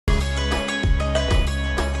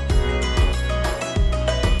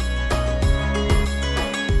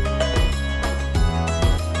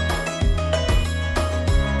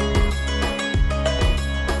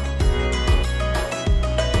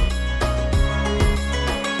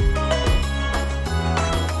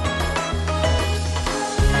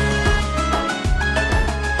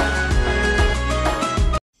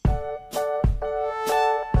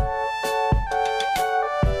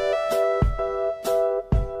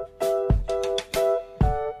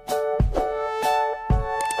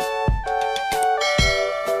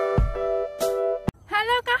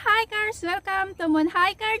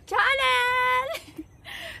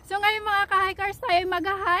kayo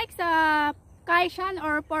mag-hike sa Kai Shan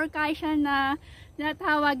or for Kai Shan na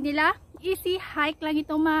natawag nila, easy hike lang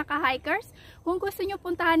itong mga ka-hikers. Kung gusto nyo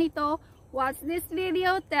puntahan ito, watch this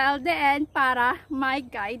video till the end para may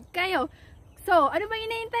guide kayo. So, ano ba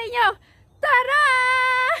hinihintay nyo? Tara!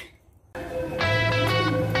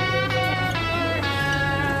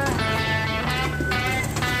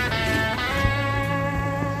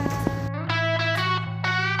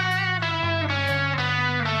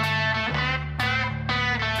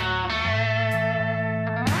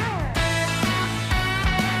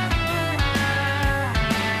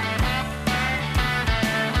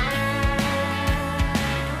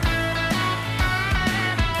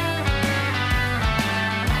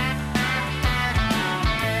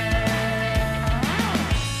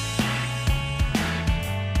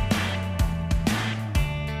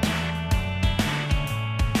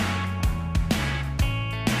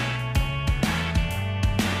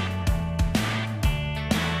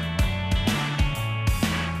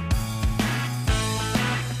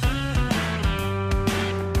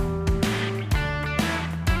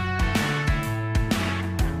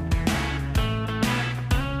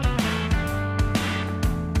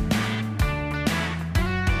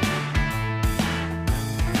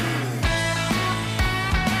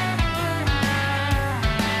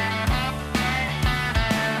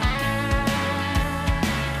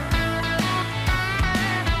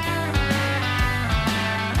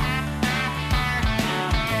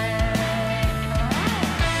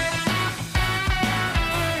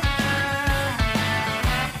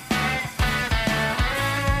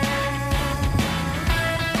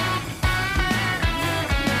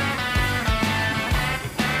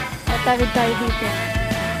 Tawid tayo dito.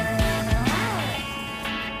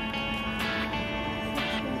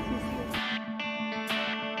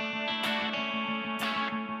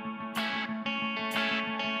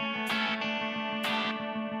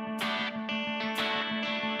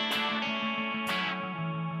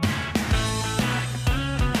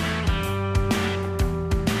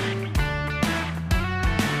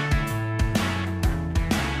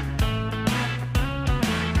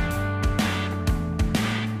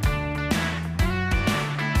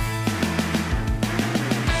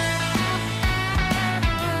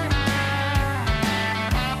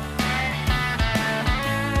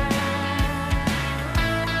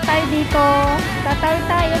 Dito, tatawid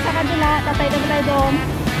tayo sa kabila, tatawid tayo doon,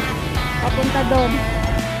 papunta doon.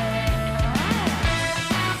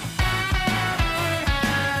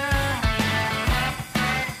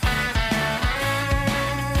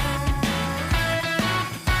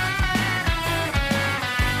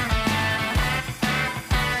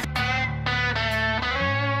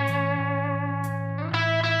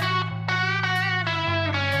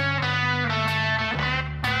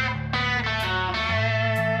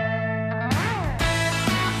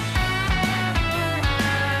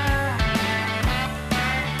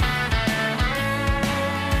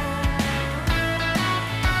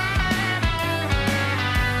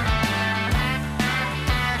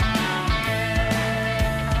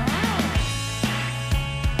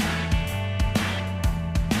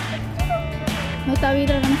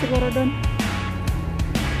 Tawiran lang siguro doon.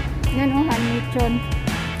 Yan o, Hanmichon.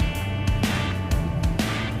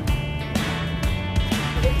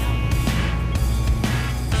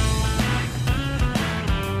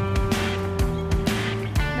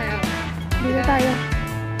 Dito tayo.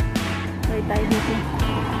 Wait tayo dito.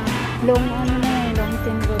 Long ano na eh, long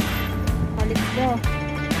tin road. Let's go.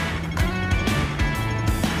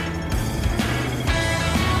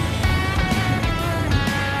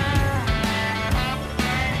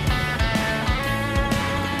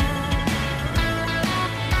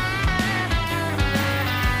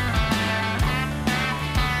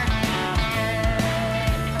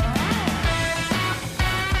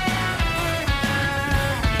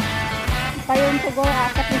 Ayun siguro,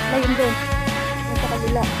 akat na yun doon. Yung sa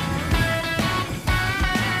kabila.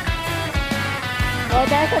 O,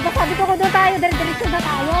 dahil sabi ko doon tayo, diretso na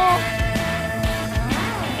tayo.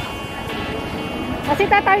 Kasi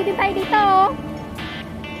tatawid din tayo dito, oh.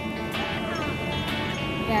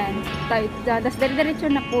 Yan, tayo, das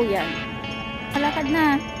diretso na po yan. Kalakad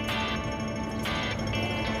na.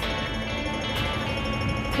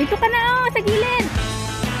 Dito ka na, oh, sa gilid.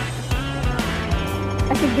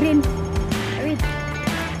 Kasi green.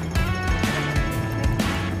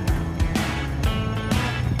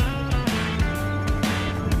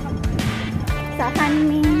 Sa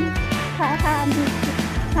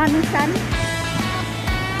Shan.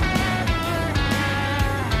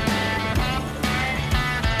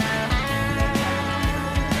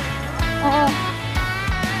 Oo.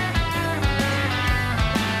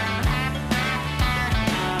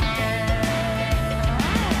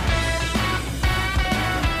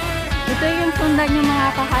 susundan yung mga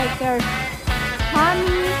ka-hikers.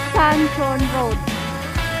 Shan Road.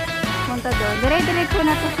 Punta doon. Dire-diretso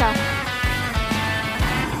na to siya.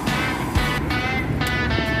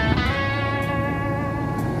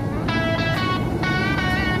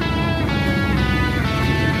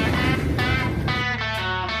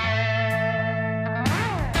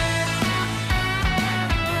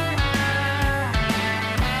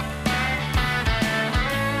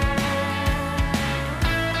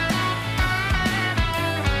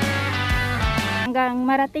 Hanggang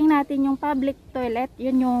marating natin yung public toilet,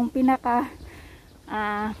 yun yung pinaka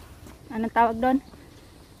anong tawag doon?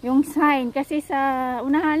 Yung sign, kasi sa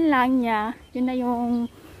unahan lang niya, yun na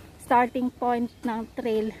yung starting point ng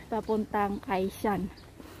trail papuntang Kai Shan.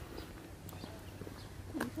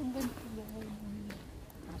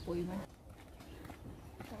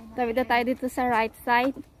 Tabi na tayo dito sa right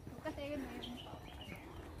side.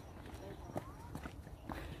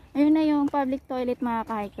 Ayun na yung public toilet mga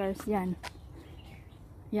ka-hikers, yan.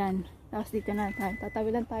 Yan. Tapos dito na tayo.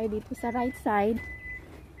 Tatabi lang tayo dito sa right side.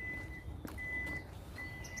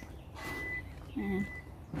 Ayan.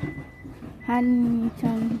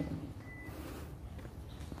 Chan.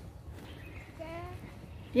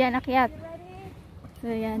 Yan, akyat. So,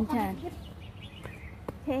 yan dyan.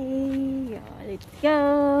 Hey, let's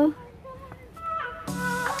go!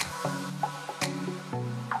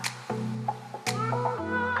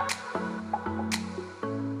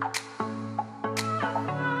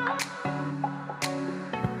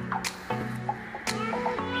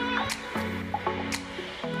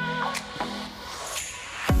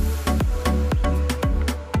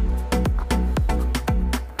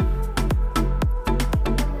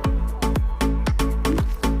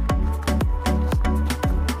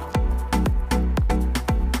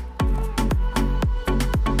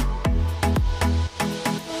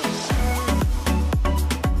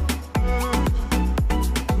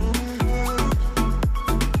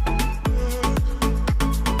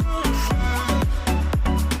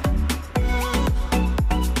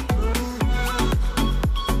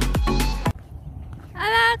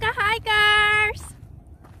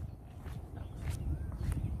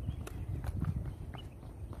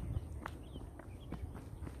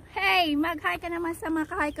 Hey, mag-hi ka naman sa mga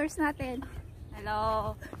ka-hikers natin.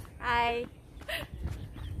 Hello. Hi.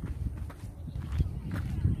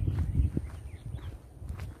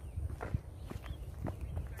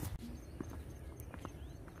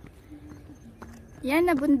 Yan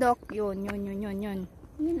na bundok. Yun. Yun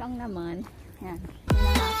lang naman. Yan.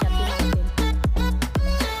 Yan ang akyat natin.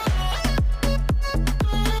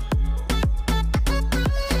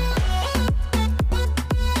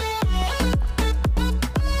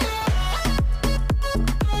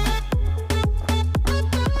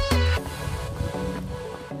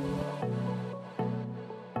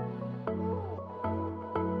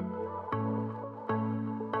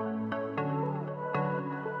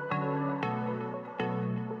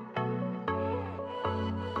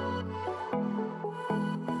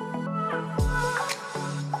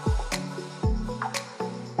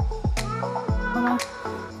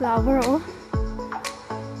 Flower, oh.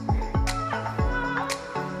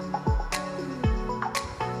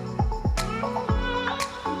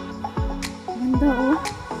 Ganda, oh.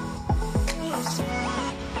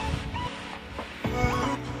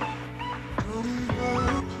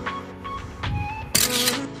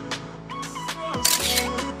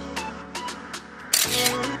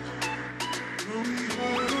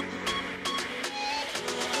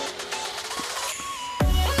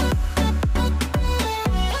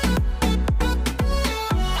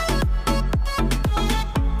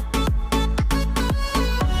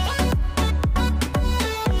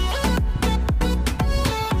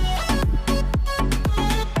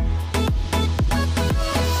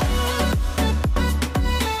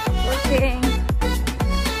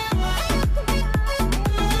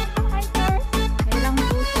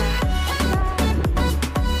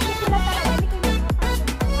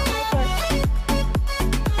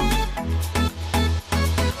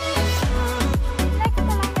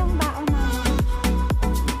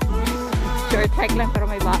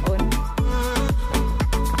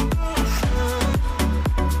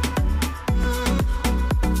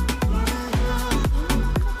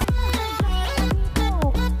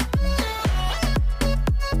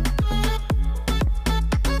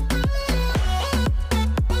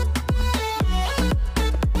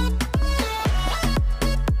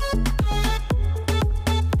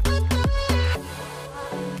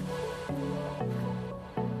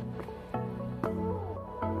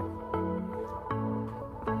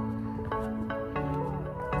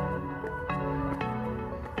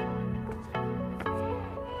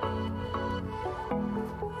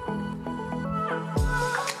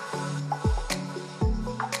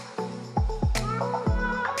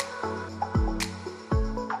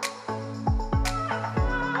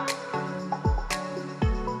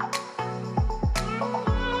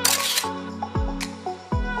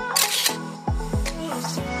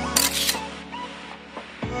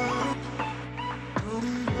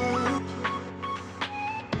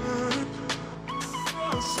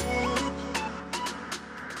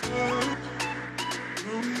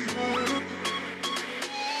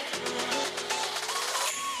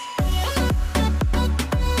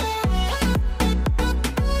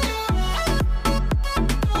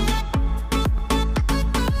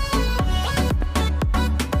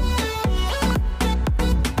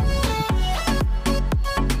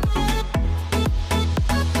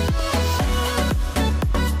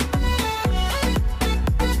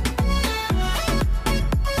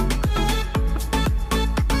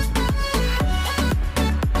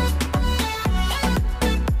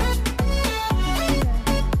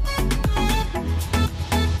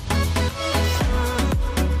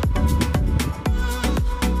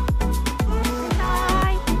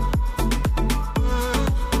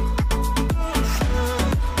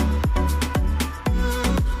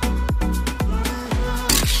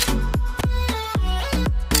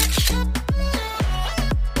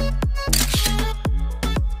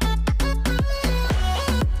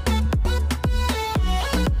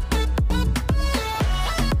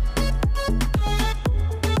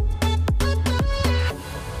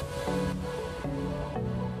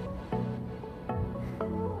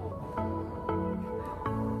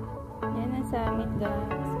 summit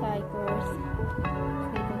guys, kaHikers.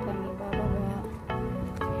 Dito kami bababa.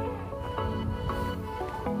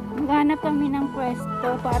 Maghanap kami ng pwesto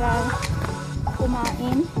para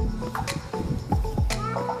kumain.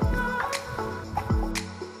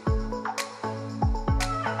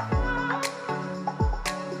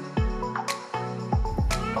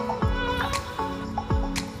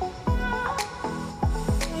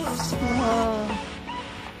 Wow,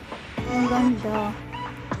 ang ganda.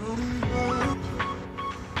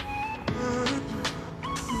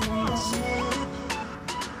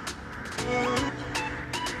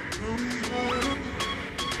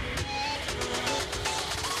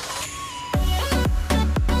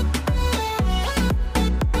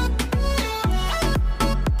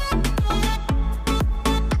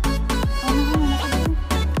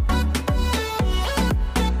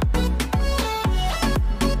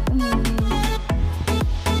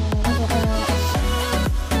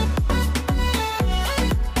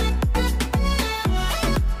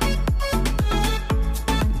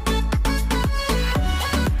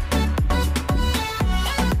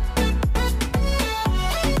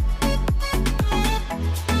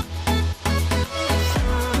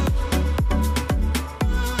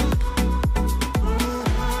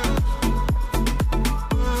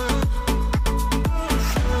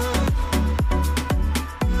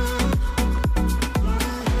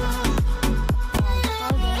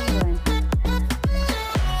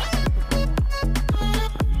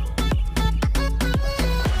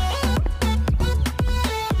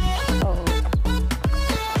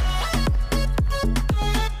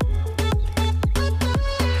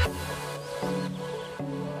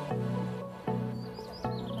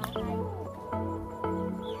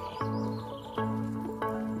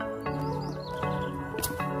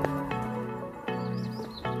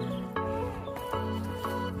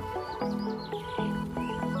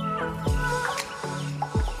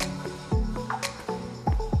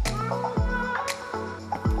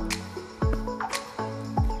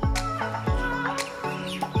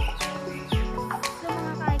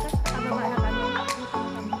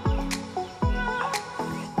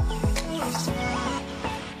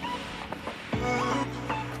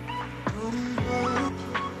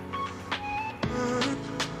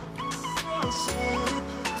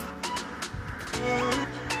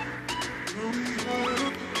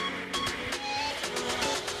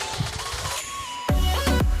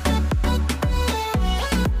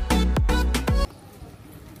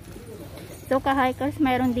 So kaHikers,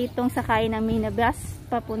 mayroon ditong sakay na minibus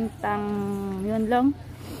papuntang Yuen Long.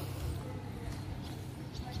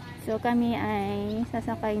 So kami ay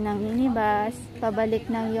sasakay ng minibus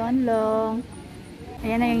pabalik ng Yuen Long.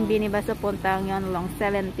 Ayan na yung minibus papuntang Yuen Long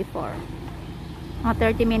 74. Mga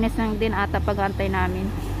 30 minutes lang din ata pag-antay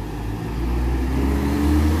namin.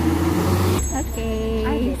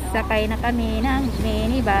 Okay, sakay na kami ng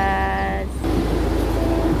minibus.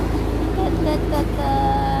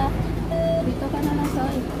 Dito ka na lang,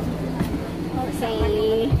 Soy.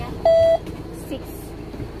 Okay.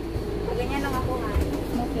 6. Ganyan lang ako nga.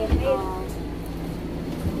 Okay.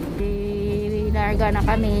 Larga na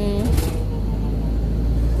kami.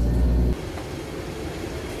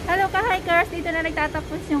 Hello kaHikers, dito na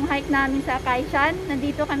nagtatapos yung hike namin sa Kai Shan.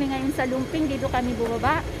 Nandito kami ngayon sa Lumping, dito kami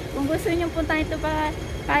bumaba. Kung gusto niyo puntahan ito pa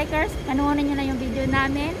kaHikers, panoorin niyo na yung video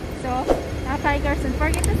namin. So, kaHikers, don't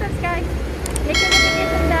forget to subscribe. Click the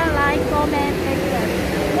notification bell, like, comment, and share.